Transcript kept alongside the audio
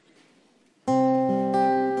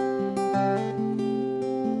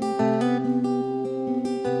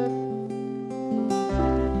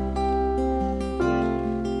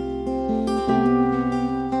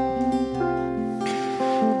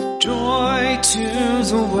to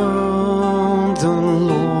the world, the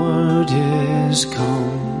Lord is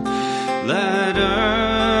come. Let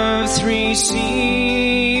earth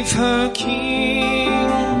receive her King.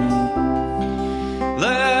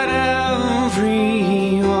 Let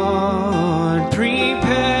every heart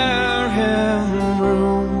prepare him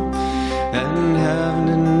room, and heaven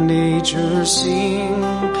and nature sing,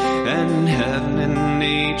 and heaven and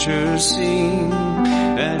nature sing,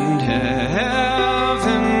 and heaven,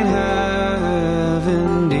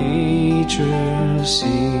 nature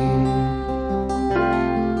sing.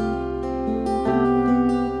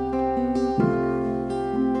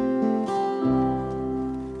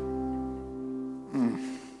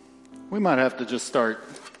 We might have to just start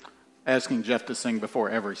asking Jeff to sing before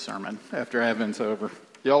every sermon after Advent's over.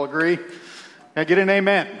 Y'all agree? Can I get an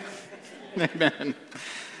amen? Amen.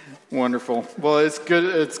 Wonderful. Well, it's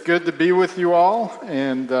good to be with you all,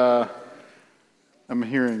 and I'm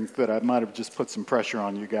hearing that I might have just put some pressure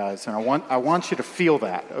on you guys, and I want you to feel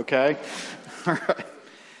that, okay? All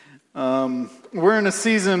right. We're in a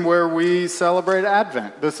season where we celebrate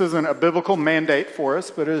Advent. This isn't a biblical mandate for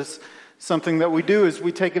us, but it is something that we do, is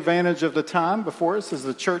we take advantage of the time before us, as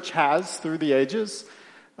the church has through the ages,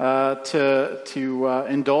 to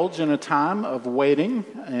indulge in a time of waiting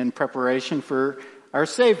and preparation for our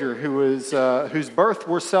Savior, whose birth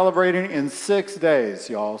we're celebrating in 6 days,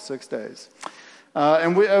 y'all, 6 days.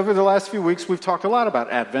 And over the last few weeks, we've talked a lot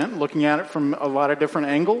about Advent, looking at it from a lot of different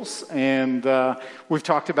angles. And we've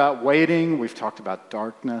talked about waiting. We've talked about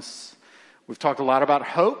darkness. We've talked a lot about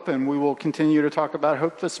hope, and we will continue to talk about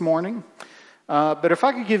hope this morning. But if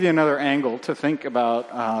I could give you another angle to think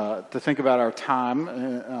about our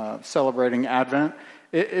time celebrating Advent,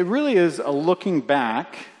 it really is a looking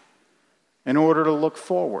back in order to look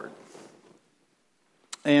forward.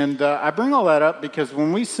 And I bring all that up because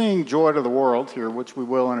when we sing Joy to the World here, which we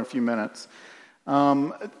will in a few minutes,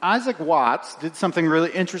 Isaac Watts did something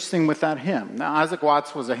really interesting with that hymn. Now, Isaac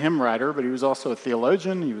Watts was a hymn writer, but he was also a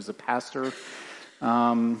theologian. He was a pastor.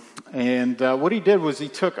 And what he did was he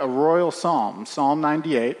took a royal psalm, Psalm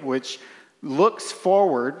 98, which looks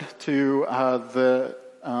forward to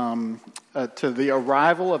the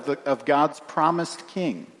arrival of God's promised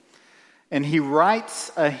king. And he writes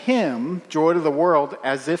a hymn, Joy to the World,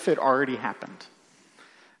 as if it already happened.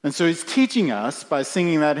 And so he's teaching us, by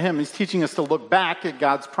singing that hymn, he's teaching us to look back at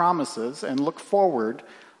God's promises and look forward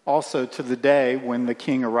also to the day when the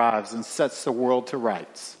king arrives and sets the world to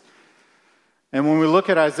rights. And when we look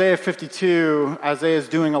at Isaiah 52, Isaiah is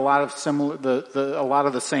doing a lot of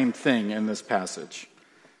the same thing in this passage.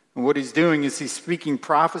 And what he's doing is he's speaking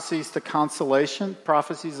prophecies of consolation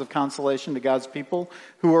to God's people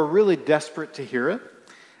who are really desperate to hear it.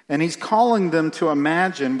 And he's calling them to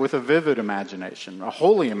imagine with a vivid imagination, a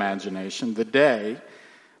holy imagination, the day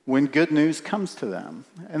when good news comes to them.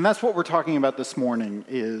 And that's what we're talking about this morning,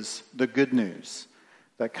 is the good news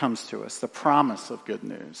that comes to us, the promise of good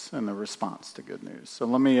news and the response to good news. So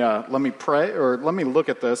let me pray, or let me look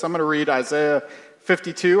at this. I'm going to read Isaiah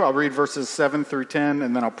 52. I'll read verses 7 through 10,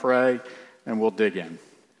 and then I'll pray, and we'll dig in.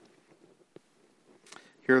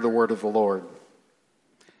 Hear the word of the Lord.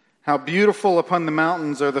 How beautiful upon the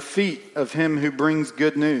mountains are the feet of him who brings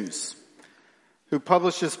good news, who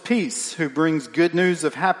publishes peace, who brings good news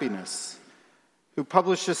of happiness, who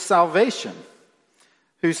publishes salvation,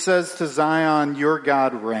 who says to Zion, your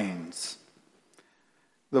God reigns.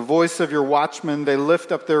 The voice of your watchmen, they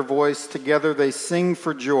lift up their voice. Together they sing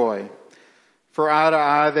for joy. For eye to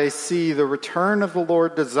eye they see the return of the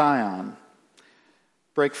Lord to Zion.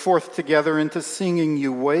 Break forth together into singing,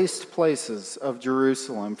 you waste places of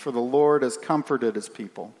Jerusalem, for the Lord has comforted his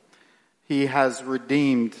people. He has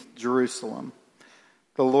redeemed Jerusalem.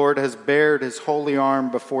 The Lord has bared his holy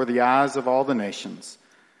arm before the eyes of all the nations,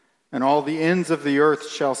 and all the ends of the earth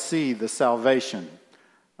shall see the salvation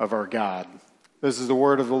of our God. This is the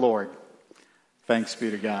word of the Lord. Thanks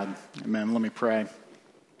be to God. Amen. Let me pray.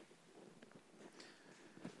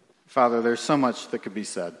 Father, there's so much that could be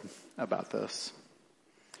said about this.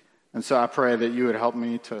 And so I pray that you would help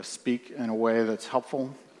me to speak in a way that's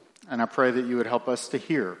helpful. And I pray that you would help us to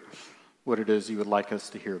hear what it is you would like us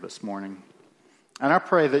to hear this morning. And I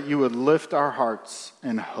pray that you would lift our hearts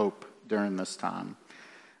in hope during this time.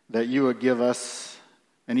 That you would give us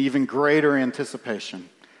an even greater anticipation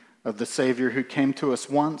of the Savior who came to us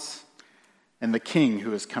once and the King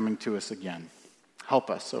who is coming to us again. Help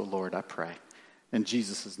us, O Lord, I pray. In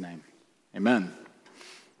Jesus' name, amen.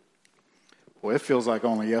 Well, it feels like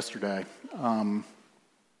only yesterday.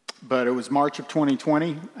 But it was March of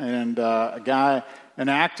 2020, and an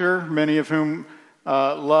actor, many of whom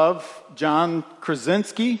love John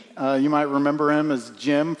Krasinski. You might remember him as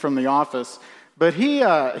Jim from The Office. But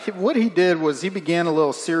what he did was he began a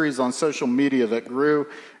little series on social media that grew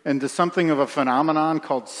into something of a phenomenon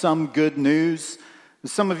called Some Good News.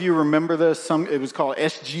 Some of you remember this. It was called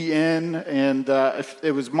SGN, and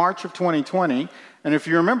it was March of 2020. And if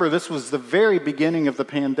you remember, this was the very beginning of the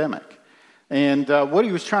pandemic. And what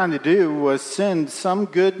he was trying to do was send some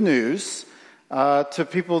good news to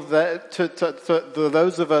people to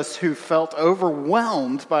those of us who felt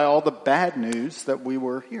overwhelmed by all the bad news that we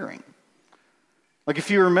were hearing. Like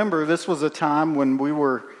if you remember, this was a time when we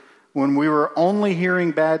were only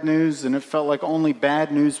hearing bad news, and it felt like only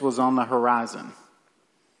bad news was on the horizon.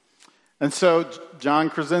 And so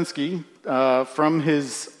John Krasinski, from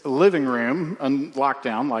his living room on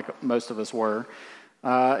lockdown, like most of us were,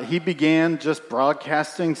 he began just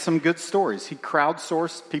broadcasting some good stories. He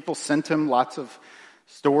crowdsourced. People sent him lots of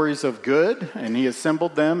stories of good, and he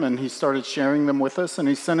assembled them, and he started sharing them with us. And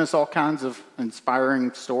he sent us all kinds of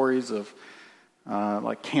inspiring stories of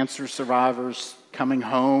like cancer survivors coming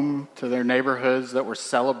home to their neighborhoods that were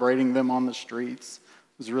celebrating them on the streets.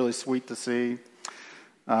 It was really sweet to see.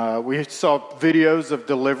 We saw videos of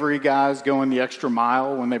delivery guys going the extra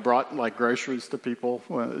mile when they brought like groceries to people,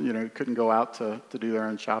 who couldn't go out to do their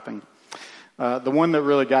own shopping. The one that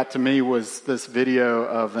really got to me was this video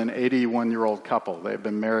of an 81-year-old couple. They had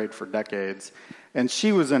been married for decades, and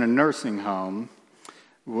she was in a nursing home,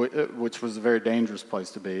 which was a very dangerous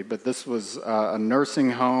place to be. But this was a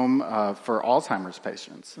nursing home for Alzheimer's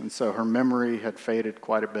patients, and so her memory had faded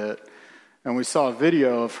quite a bit. And we saw a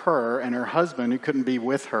video of her and her husband, who couldn't be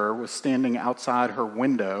with her, was standing outside her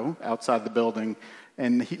window, outside the building,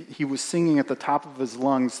 and he was singing at the top of his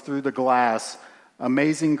lungs through the glass,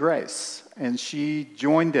 Amazing Grace. And she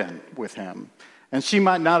joined in with him. And she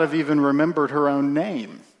might not have even remembered her own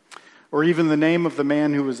name, or even the name of the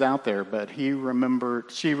man who was out there, but she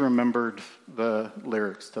remembered the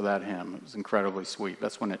lyrics to that hymn. It was incredibly sweet.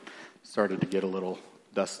 That's when it started to get a little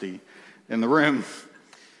dusty in the room.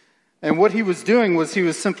 And what he was doing was he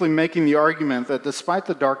was simply making the argument that despite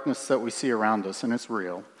the darkness that we see around us, and it's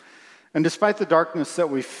real, and despite the darkness that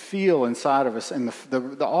we feel inside of us and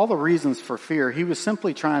all the reasons for fear, he was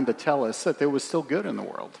simply trying to tell us that there was still good in the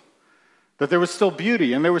world, that there was still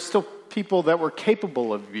beauty, and there were still people that were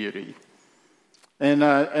capable of beauty. And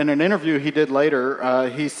in an interview he did later,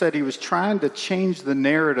 he said he was trying to change the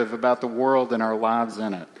narrative about the world and our lives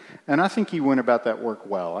in it. And I think he went about that work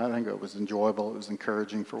well. I think it was enjoyable. It was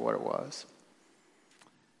encouraging for what it was.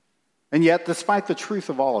 And yet, despite the truth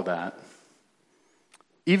of all of that,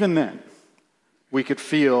 even then, we could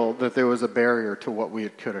feel that there was a barrier to what we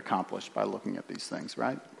could accomplish by looking at these things,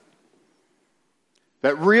 right?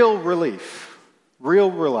 That real relief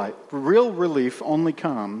only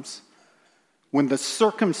comes when the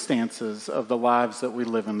circumstances of the lives that we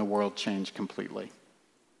live in the world change completely.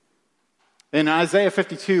 In Isaiah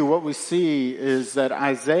 52, what we see is that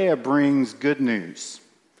Isaiah brings good news,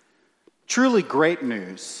 truly great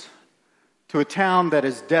news, to a town that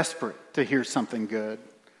is desperate to hear something good.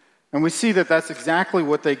 And we see that that's exactly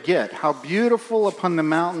what they get. How beautiful upon the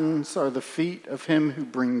mountains are the feet of him who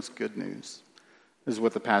brings good news, is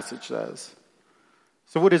what the passage says.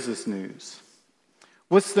 So what is this news?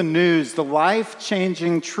 What's the news? The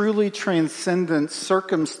life-changing, truly transcendent,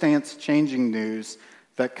 circumstance-changing news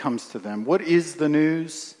that comes to them. What is the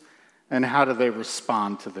news, and how do they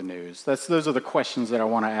respond to the news? Those are the questions that I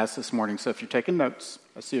want to ask this morning. So if you're taking notes,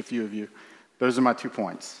 I see a few of you, those are my 2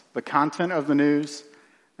 points. The content of the news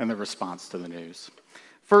and the response to the news.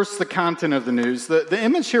 First, the content of the news. The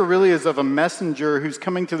image here really is of a messenger who's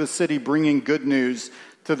coming to the city bringing good news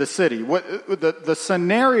to the city. The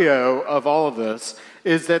scenario of all of this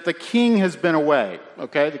is that the king has been away,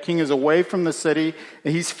 okay? The king is away from the city.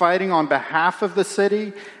 He's fighting on behalf of the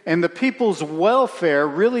city, and the people's welfare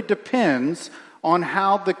really depends on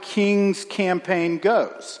how the king's campaign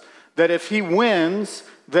goes. That if he wins,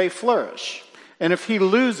 they flourish. And if he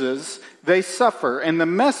loses, they suffer. And the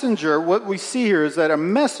messenger, what we see here is that a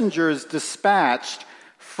messenger is dispatched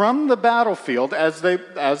from the battlefield, as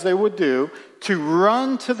they would do, to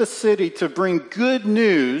run to the city to bring good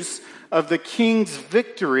news of the king's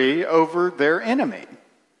victory over their enemy.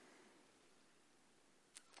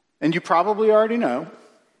 And you probably already know,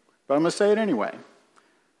 but I'm going to say it anyway.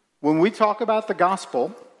 When we talk about the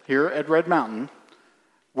gospel here at Red Mountain,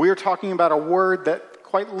 we are talking about a word that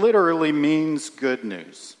quite literally means good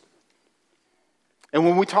news. And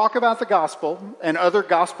when we talk about the gospel, and other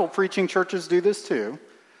gospel preaching churches do this too,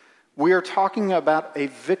 we are talking about a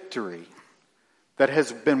victory that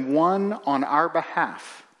has been won on our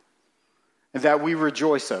behalf and that we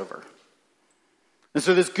rejoice over. And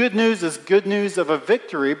so this good news is good news of a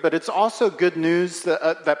victory, but it's also good news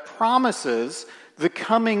that promises the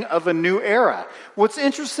coming of a new era. What's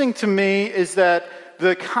interesting to me is that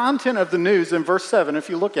the content of the news in verse 7, if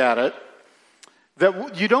you look at it,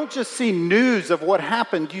 that you don't just see news of what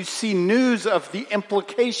happened, you see news of the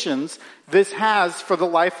implications this has for the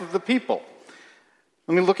life of the people.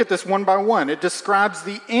 Let me look at this one by one. It describes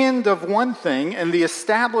the end of one thing and the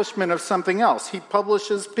establishment of something else. He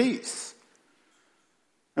publishes peace.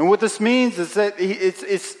 And what this means is that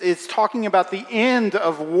it's talking about the end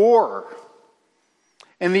of war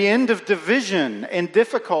and the end of division and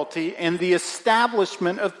difficulty and the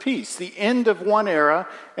establishment of peace, the end of one era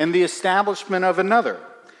and the establishment of another.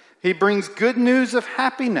 He brings good news of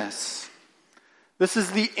happiness. This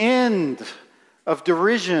is the end of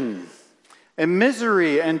derision and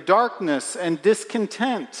misery and darkness and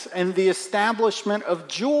discontent and the establishment of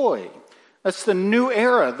joy. That's the new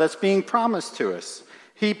era that's being promised to us.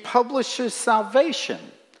 He publishes salvation.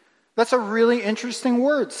 That's a really interesting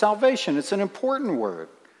word, salvation. It's an important word.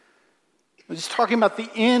 It's talking about the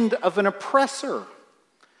end of an oppressor.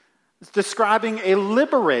 It's describing a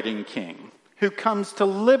liberating king who comes to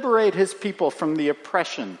liberate his people from the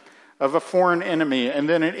oppression of a foreign enemy. And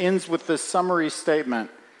then it ends with this summary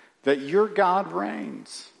statement that your God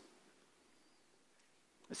reigns.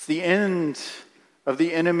 It's the end of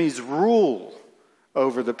the enemy's rule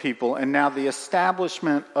over the people, and now the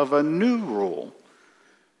establishment of a new rule.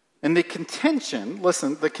 And the contention,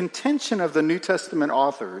 listen, the contention of the New Testament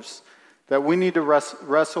authors that we need to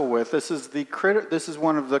wrestle with, this is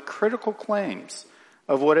one of the critical claims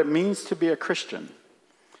of what it means to be a Christian,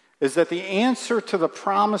 is that the answer to the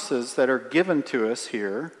promises that are given to us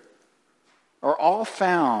here are all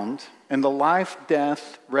found in the life,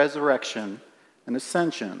 death, resurrection, and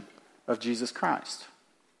ascension of Jesus Christ.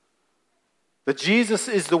 That Jesus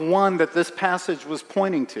is the one that this passage was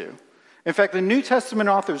pointing to. In fact, the New Testament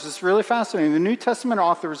authors, it's really fascinating, the New Testament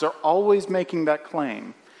authors are always making that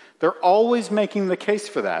claim. They're always making the case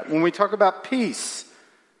for that. When we talk about peace,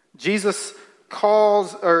 Paul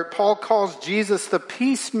calls Jesus the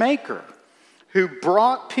peacemaker who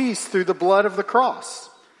brought peace through the blood of the cross.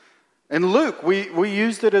 In Luke, we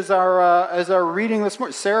used it as our reading this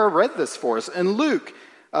morning. Sarah read this for us. In Luke,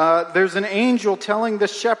 there's an angel telling the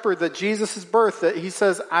shepherd that Jesus' birth, that he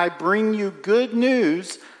says, I bring you good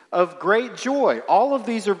news of great joy. All of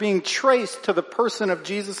these are being traced to the person of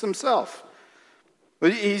Jesus himself.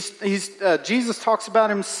 Jesus talks about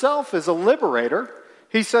himself as a liberator.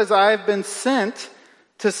 He says, I have been sent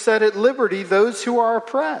to set at liberty those who are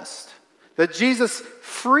oppressed. That Jesus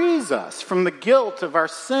frees us from the guilt of our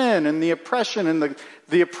sin and the oppression and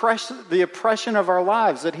the oppression of our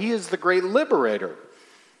lives. That he is the great liberator.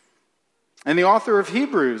 And the author of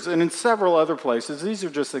Hebrews, and in several other places, these are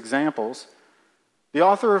just examples, the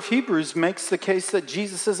author of Hebrews makes the case that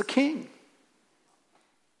Jesus is a king.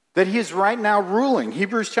 That he is right now ruling.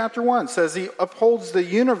 Hebrews chapter 1 says he upholds the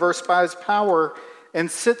universe by his power and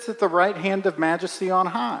sits at the right hand of majesty on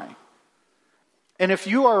high. And if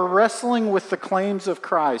you are wrestling with the claims of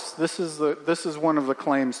Christ, this is one of the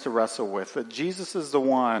claims to wrestle with. That Jesus is the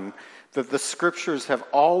one that the scriptures have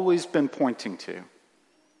always been pointing to.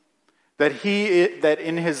 That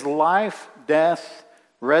in his life, death,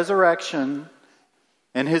 resurrection,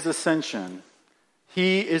 and his ascension,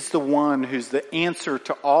 he is the one who's the answer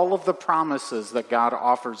to all of the promises that God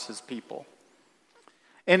offers his people.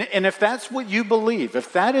 And if that's what you believe,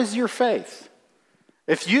 if that is your faith,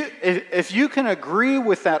 if you can agree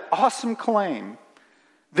with that awesome claim,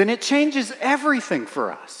 then it changes everything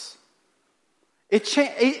for us.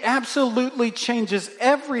 It absolutely changes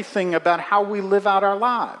everything about how we live out our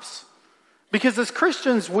lives. Because as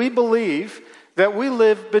Christians, we believe that we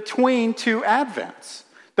live between two Advents.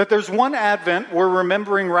 That there's one Advent we're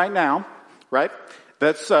remembering right now, right?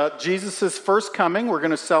 That's Jesus' first coming. We're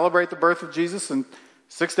going to celebrate the birth of Jesus in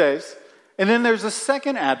 6 days. And then there's a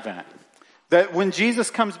second Advent, that when Jesus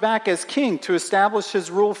comes back as king to establish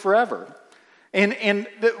his rule forever. And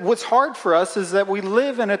what's hard for us is that we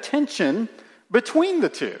live in a tension between the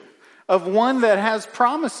two, of one that has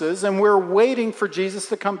promises and we're waiting for Jesus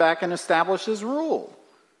to come back and establish his rule.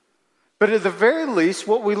 But at the very least,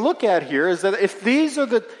 what we look at here is that if these are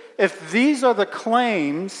the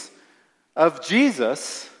claims of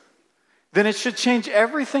Jesus, then it should change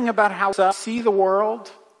everything about how we see the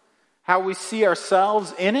world, how we see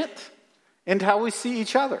ourselves in it, and how we see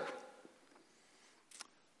each other.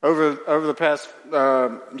 Over the past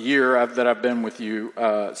year that I've been with you,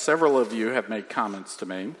 several of you have made comments to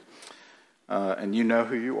me, and you know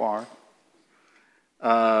who you are.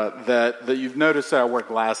 that you've noticed that I wear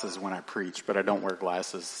glasses when I preach, but I don't wear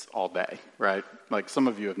glasses all day, right? Like some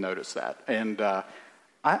of you have noticed that. And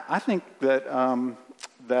I think that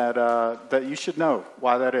that you should know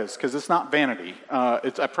why that is, because it's not vanity.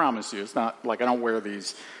 I promise you, it's not like I don't wear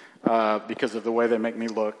these because of the way they make me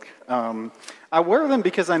look. I wear them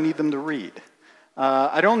because I need them to read.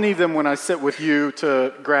 I don't need them when I sit with you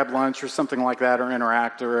to grab lunch or something like that or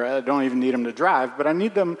interact, or I don't even need them to drive, but I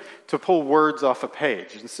need them to pull words off a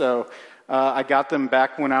page. And so I got them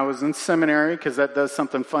back when I was in seminary because that does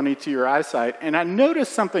something funny to your eyesight. And I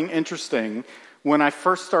noticed something interesting when I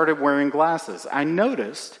first started wearing glasses. I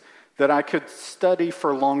noticed that I could study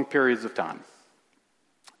for long periods of time.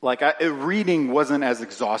 Like reading wasn't as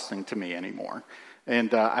exhausting to me anymore.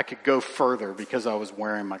 And I could go further because I was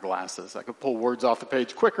wearing my glasses. I could pull words off the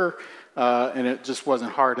page quicker, and it just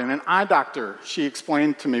wasn't hard. And an eye doctor, she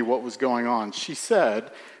explained to me what was going on. She said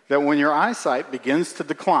that when your eyesight begins to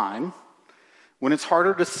decline, when it's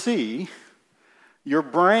harder to see, your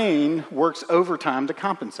brain works overtime to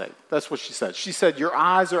compensate. That's what she said. She said your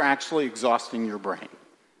eyes are actually exhausting your brain.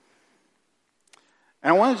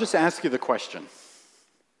 And I want to just ask you the question.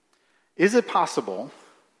 Is it possible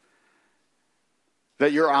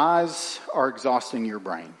that your eyes are exhausting your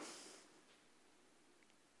brain?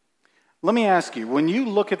 Let me ask you, when you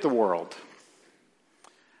look at the world,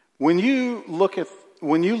 when you look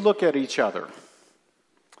at each other,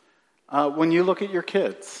 when you look at your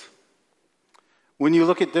kids, when you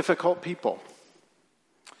look at difficult people,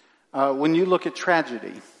 when you look at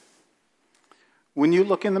tragedy, when you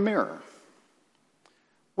look in the mirror,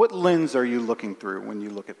 what lens are you looking through when you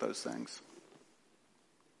look at those things?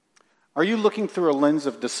 Are you looking through a lens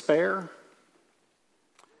of despair?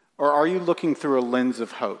 Or are you looking through a lens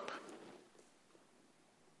of hope?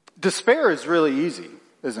 Despair is really easy,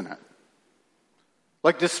 isn't it?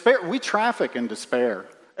 Like despair, we traffic in despair.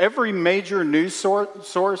 Every major news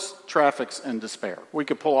source traffics in despair. We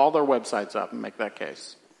could pull all their websites up and make that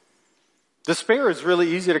case. Despair is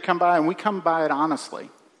really easy to come by, and we come by it honestly.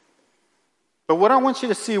 But what I want you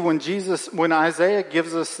to see when Isaiah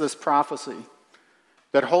gives us this prophecy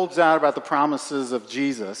that holds out about the promises of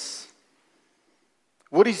Jesus,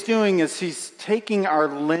 what he's doing is he's taking our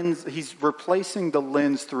lens, he's replacing the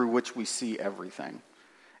lens through which we see everything.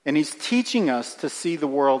 And he's teaching us to see the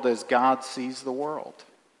world as God sees the world.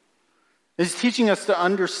 He's teaching us to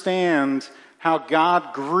understand how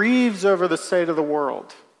God grieves over the state of the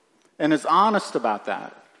world and is honest about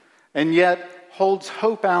that, and yet holds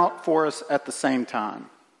hope out for us at the same time.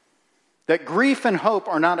 That grief and hope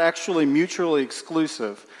are not actually mutually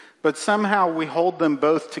exclusive, but somehow we hold them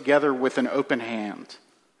both together with an open hand.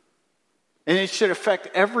 And it should affect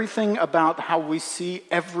everything about how we see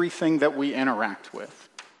everything that we interact with.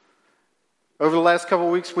 Over the last couple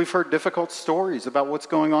of weeks, we've heard difficult stories about what's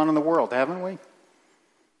going on in the world, haven't we?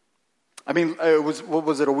 I mean, what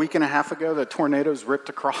was it, a week and a half ago that tornadoes ripped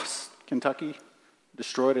across Kentucky,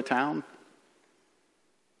 destroyed a town?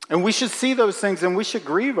 And we should see those things, and we should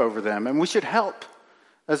grieve over them, and we should help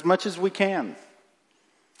as much as we can.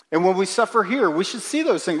 And when we suffer here, we should see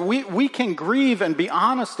those things. We can grieve and be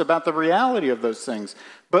honest about the reality of those things.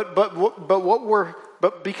 But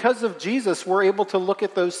because of Jesus, we're able to look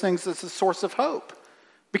at those things as a source of hope.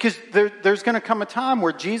 Because there's going to come a time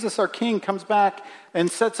where Jesus, our King, comes back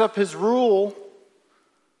and sets up his rule,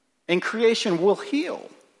 and creation will heal.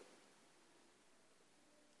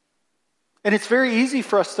 And it's very easy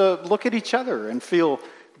for us to look at each other and feel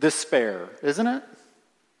despair, isn't it?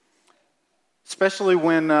 Especially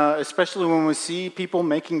when we see people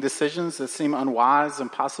making decisions that seem unwise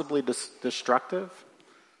and possibly destructive,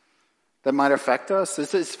 that might affect us.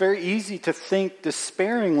 It's very easy to think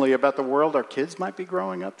despairingly about the world our kids might be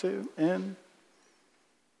growing up in.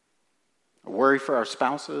 Worry for our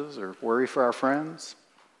spouses or worry for our friends.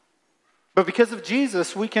 But because of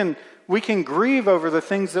Jesus, we can grieve over the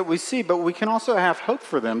things that we see, but we can also have hope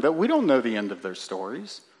for them, that we don't know the end of their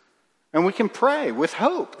stories. And we can pray with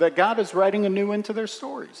hope that God is writing a new end to their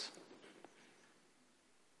stories.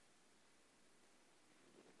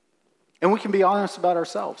 And we can be honest about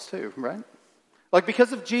ourselves too, right? Like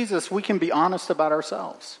because of Jesus, we can be honest about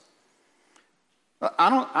ourselves.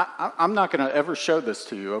 I'm not going to ever show this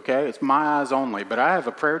to you, okay? It's my eyes only, but I have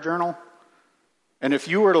a prayer journal. And if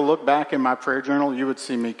you were to look back in my prayer journal, you would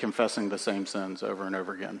see me confessing the same sins over and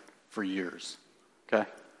over again for years, okay?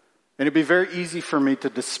 And it'd be very easy for me to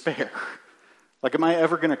despair. Like, am I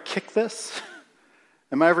ever going to kick this?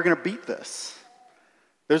 Am I ever going to beat this?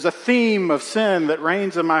 There's a theme of sin that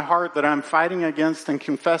reigns in my heart that I'm fighting against and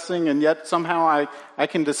confessing, and yet somehow I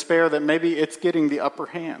can despair that maybe it's getting the upper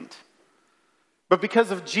hand. But because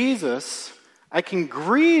of Jesus, I can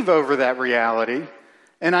grieve over that reality,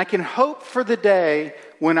 and I can hope for the day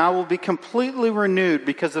when I will be completely renewed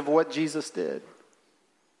because of what Jesus did.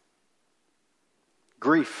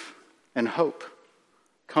 Grief and hope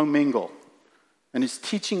commingle. And he's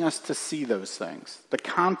teaching us to see those things. The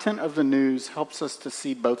content of the news helps us to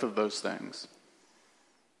see both of those things.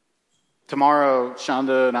 Tomorrow,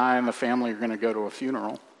 Shonda and I and the family are going to go to a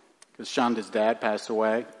funeral because Shonda's dad passed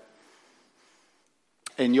away.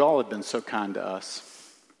 And y'all have been so kind to us.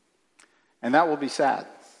 And that will be sad.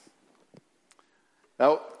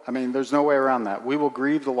 There's no way around that. We will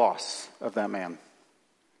grieve the loss of that man.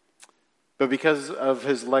 But because of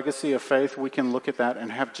his legacy of faith, we can look at that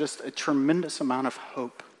and have just a tremendous amount of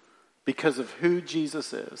hope because of who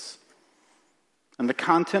Jesus is. And the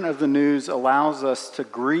content of the news allows us to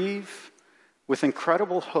grieve with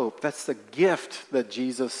incredible hope. That's the gift that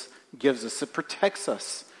Jesus gives us. It protects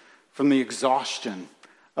us from the exhaustion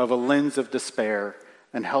of a lens of despair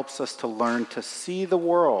and helps us to learn to see the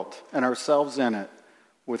world and ourselves in it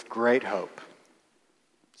with great hope.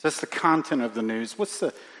 So that's the content of the news.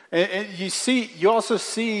 You also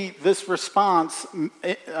see this response,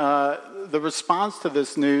 the response to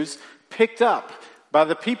this news picked up by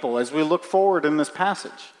the people as we look forward in this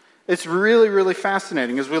passage. It's really, really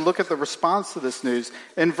fascinating as we look at the response to this news.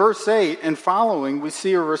 In verse 8 and following, we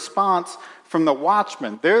see a response from the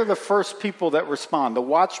watchmen. They're the first people that respond. The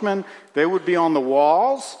watchmen, they would be on the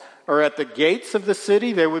walls or at the gates of the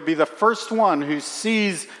city. They would be the first one who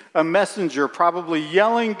sees a messenger probably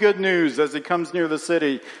yelling good news as he comes near the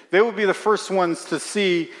city. They will be the first ones to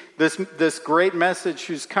see this great message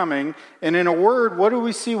who's coming. And in a word, what do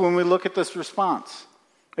we see when we look at this response?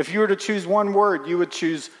 If you were to choose one word, you would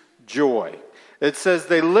choose joy. It says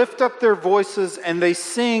they lift up their voices and they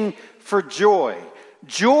sing for joy.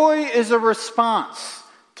 Joy is a response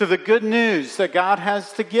to the good news that God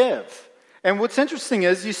has to give. And what's interesting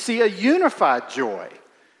is you see a unified joy.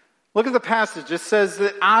 Look at the passage. It says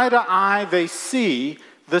that eye to eye they see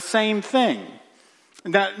the same thing.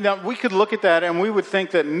 Now we could look at that and we would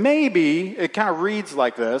think that maybe, it kind of reads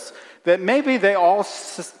like this, that maybe they all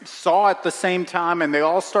saw at the same time and they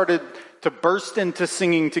all started to burst into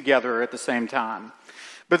singing together at the same time.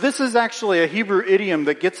 But this is actually a Hebrew idiom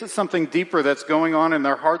that gets at something deeper that's going on in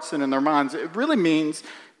their hearts and in their minds. It really means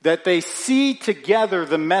that they see together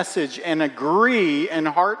the message and agree in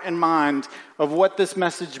heart and mind of what this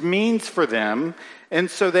message means for them. And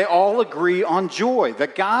so they all agree on joy.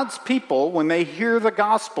 That God's people, when they hear the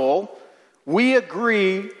gospel, we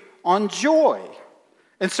agree on joy.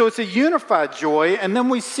 And so it's a unified joy, and then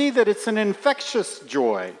we see that it's an infectious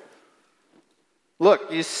joy.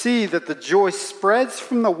 Look, you see that the joy spreads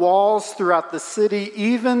from the walls throughout the city,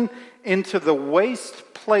 even into the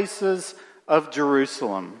waste places of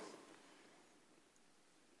Jerusalem.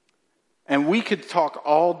 And we could talk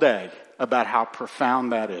all day about how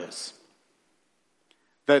profound that is.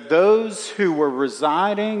 That those who were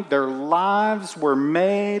residing, their lives were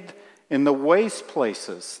made in the waste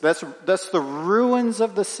places. That's the ruins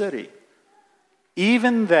of the city.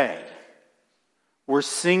 Even they were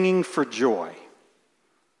singing for joy.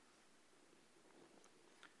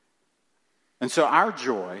 And so our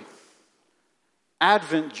joy,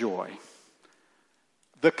 Advent joy,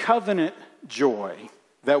 the covenant joy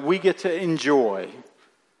that we get to enjoy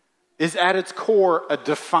is at its core a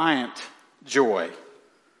defiant joy.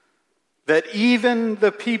 That even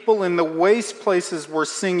the people in the waste places were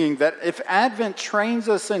singing, that if Advent trains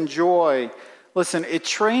us in joy, listen, it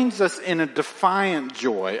trains us in a defiant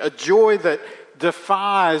joy, a joy that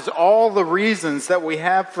defies all the reasons that we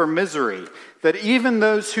have for misery. That even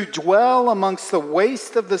those who dwell amongst the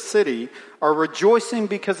waste of the city are rejoicing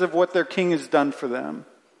because of what their king has done for them.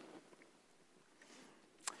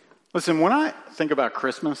 Listen, when I think about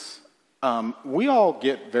Christmas, we all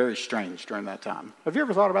get very strange during that time. Have you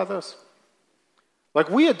ever thought about this? Like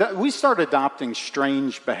we start adopting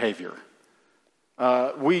strange behavior.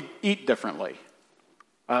 We eat differently.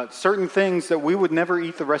 Certain things that we would never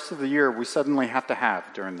eat the rest of the year, we suddenly have to have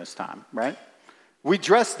during this time, right? We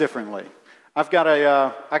dress differently. I got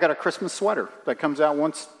a Christmas sweater that comes out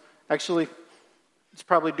once. Actually, it's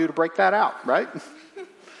probably due to break that out, right?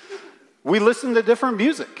 We listen to different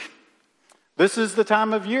music. This is the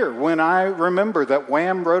time of year when I remember that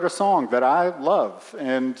Wham wrote a song that I love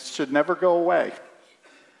and should never go away.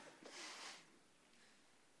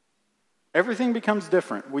 Everything becomes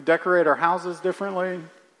different. We decorate our houses differently.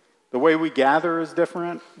 The way we gather is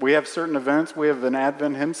different. We have certain events. We have an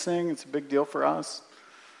Advent hymn sing. It's a big deal for us.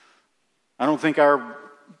 I don't think our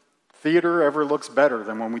theater ever looks better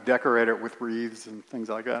than when we decorate it with wreaths and things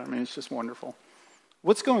like that. I mean, it's just wonderful.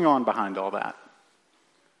 What's going on behind all that?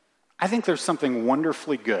 I think there's something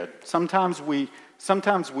wonderfully good. Sometimes we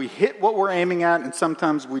hit what we're aiming at, and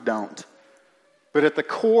sometimes we don't. But at the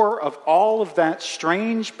core of all of that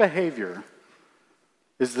strange behavior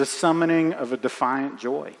is the summoning of a defiant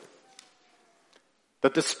joy.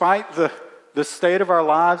 That despite the state of our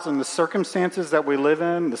lives and the circumstances that we live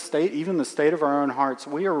in, even the state of our own hearts,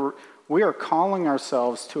 we are calling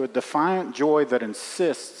ourselves to a defiant joy that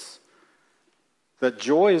insists that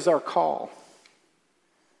joy is our call.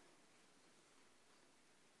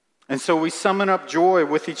 And so we summon up joy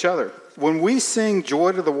with each other. When we sing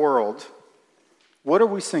Joy to the World, what are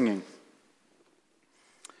we singing?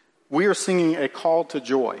 We are singing a call to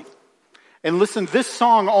joy. And listen, this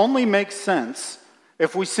song only makes sense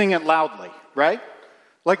if we sing it loudly, right?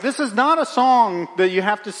 Like, this is not a song that you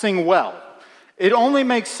have to sing well. It only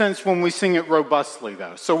makes sense when we sing it robustly,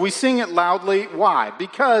 though. So we sing it loudly. Why?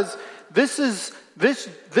 Because this is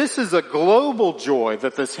a global joy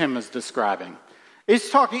that this hymn is describing.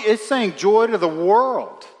 It's saying joy to the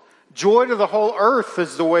world. Joy to the whole earth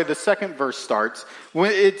is the way the second verse starts.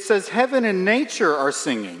 When it says heaven and nature are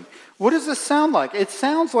singing. What does this sound like? It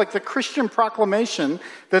sounds like the Christian proclamation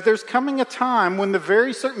that there's coming a time when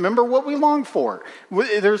remember what we long for.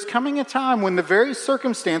 There's coming a time when the very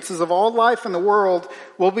circumstances of all life in the world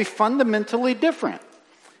will be fundamentally different.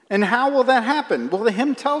 And how will that happen? Well, the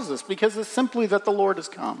hymn tells us, because it's simply that the Lord has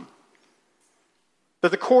come. That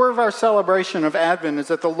the core of our celebration of Advent is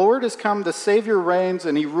that the Lord has come, the Savior reigns,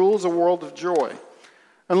 and he rules a world of joy.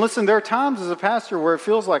 And listen, there are times as a pastor where it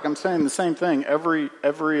feels like I'm saying the same thing every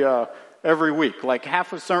week. Like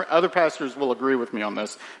half of sermon, other pastors will agree with me on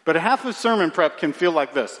this, but half of sermon prep can feel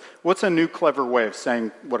like this. What's a new clever way of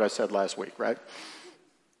saying what I said last week, right?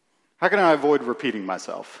 How can I avoid repeating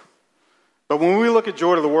myself? But when we look at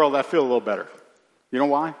Joy to the World, I feel a little better. You know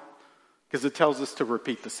why? Because it tells us to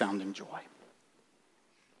repeat the sounding joy.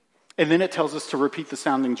 And then it tells us to repeat the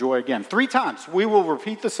sounding joy again. 3 times we will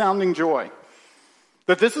repeat the sounding joy.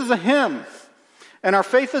 That this is a hymn, and our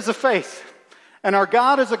faith is a faith, and our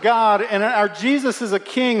God is a God, and our Jesus is a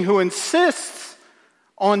King who insists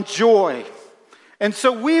on joy. And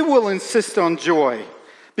so we will insist on joy,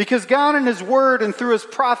 because God in His Word and through His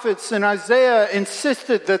prophets and Isaiah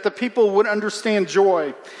insisted that the people would understand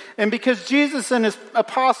joy. And because Jesus and His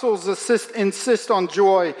apostles insist on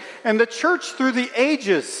joy, and the church through the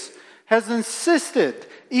ages has insisted,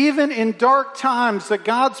 even in dark times, that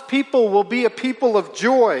God's people will be a people of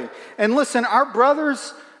joy. And listen, our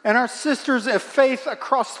brothers and our sisters of faith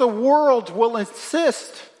across the world will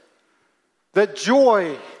insist that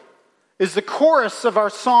joy is the chorus of our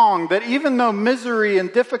song, that even though misery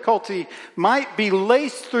and difficulty might be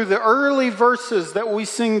laced through the early verses that we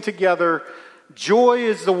sing together, joy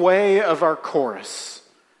is the way of our chorus.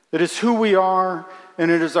 It is who we are, and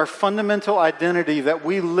it is our fundamental identity that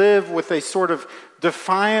we live with a sort of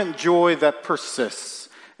defiant joy that persists.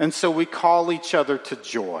 And so we call each other to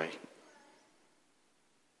joy.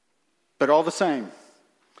 But all the same,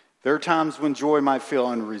 there are times when joy might feel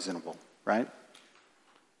unreasonable, right?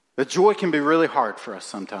 That joy can be really hard for us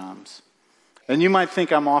sometimes. And you might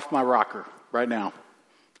think I'm off my rocker right now.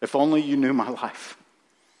 If only you knew my life.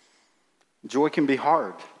 Joy can be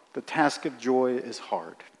hard. The task of joy is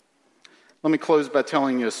hard. Let me close by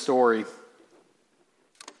telling you a story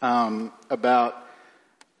about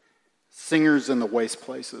singers in the waste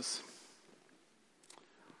places.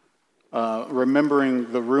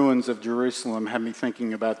 Remembering the ruins of Jerusalem had me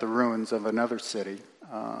thinking about the ruins of another city.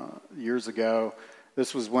 Years ago,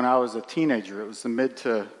 this was when I was a teenager. It was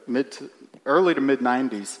the early to mid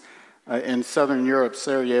 90s. In southern Europe,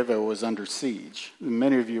 Sarajevo was under siege.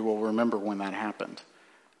 Many of you will remember when that happened.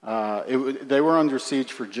 They were under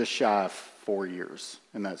siege for just shy of 4 years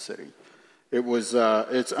in that city.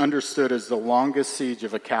 It's understood as the longest siege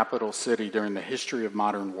of a capital city during the history of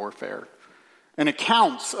modern warfare. And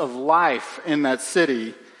accounts of life in that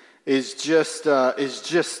city just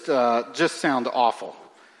sound awful.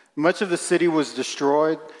 Much of the city was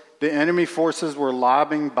destroyed. The enemy forces were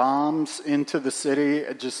lobbing bombs into the city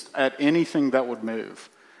just at anything that would move.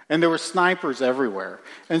 And there were snipers everywhere.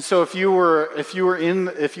 And so if you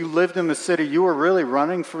lived in the city, you were really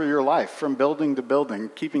running for your life from building to building,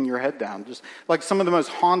 keeping your head down. Just like some of the most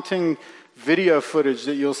haunting video footage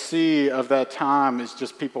that you'll see of that time is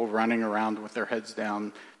just people running around with their heads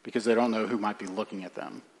down because they don't know who might be looking at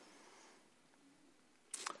them.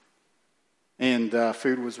 And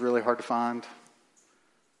food was really hard to find.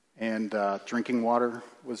 And drinking water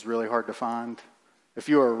was really hard to find. If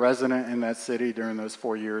you were a resident in that city during those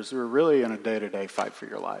 4 years, you were really in a day-to-day fight for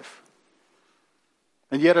your life.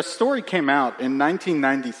 And yet a story came out in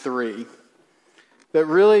 1993 that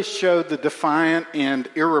really showed the defiant and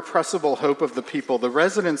irrepressible hope of the people. The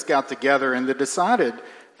residents got together and they decided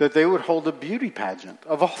that they would hold a beauty pageant.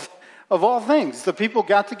 Of all things, the people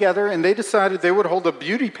got together and they decided they would hold a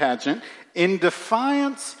beauty pageant in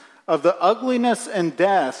defiance of the ugliness and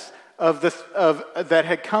death that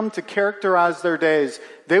had come to characterize their days.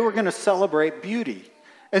 They were going to celebrate beauty.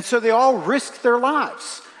 And so they all risked their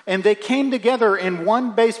lives. And they came together in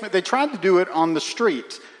one basement. They tried to do it on the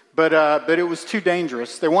street, but it was too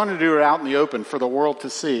dangerous. They wanted to do it out in the open for the world to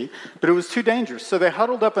see, but it was too dangerous. So they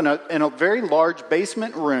huddled up in a very large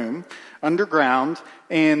basement room underground,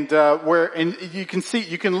 and you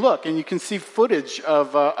can look and you can see footage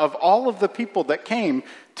of all of the people that came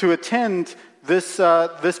to attend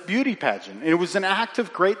this beauty pageant. And it was an act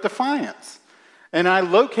of great defiance. And I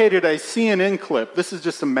located a CNN clip. This is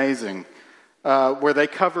just amazing, where they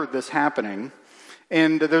covered this happening.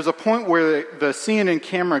 And there's a point where the CNN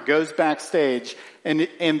camera goes backstage, and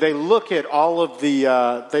they look at all of the,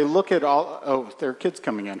 oh, there are kids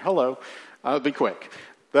coming in. Hello. Be quick.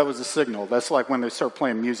 That was a signal. That's like when they start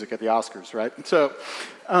playing music at the Oscars, right? So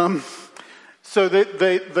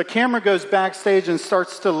the camera goes backstage and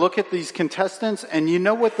starts to look at these contestants, and you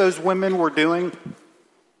know what those women were doing?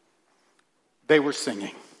 They were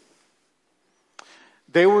singing.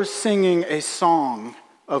 They were singing a song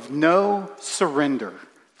of no surrender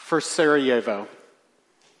for Sarajevo.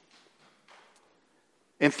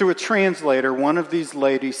 And through a translator, one of these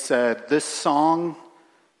ladies said, "This song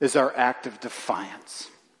is our act of defiance."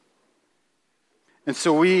 And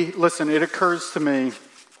so it occurs to me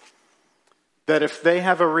that if they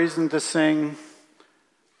have a reason to sing,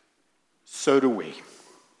 so do we.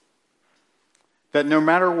 That no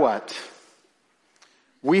matter what,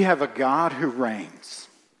 we have a God who reigns.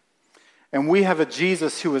 And we have a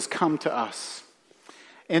Jesus who has come to us.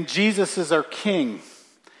 And Jesus is our King.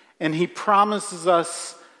 And he promises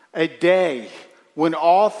us a day when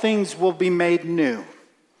all things will be made new.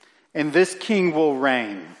 And this King will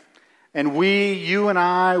reign. And you and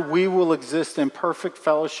I, we will exist in perfect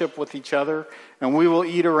fellowship with each other. And we will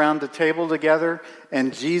eat around the table together.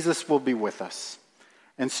 And Jesus will be with us.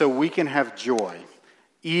 And so we can have joy.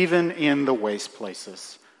 Even in the waste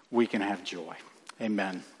places, we can have joy.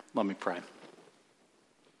 Amen. Let me pray.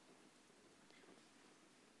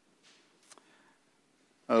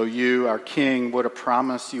 Oh, you, our King, what a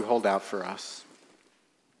promise you hold out for us.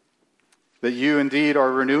 That you indeed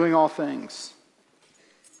are renewing all things.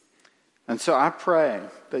 And so I pray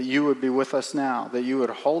that you would be with us now, that you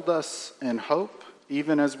would hold us in hope,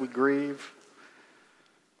 even as we grieve,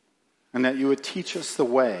 and that you would teach us the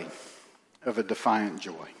way of a defiant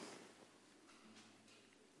joy.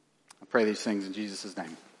 I pray these things in Jesus'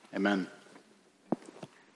 name. Amen.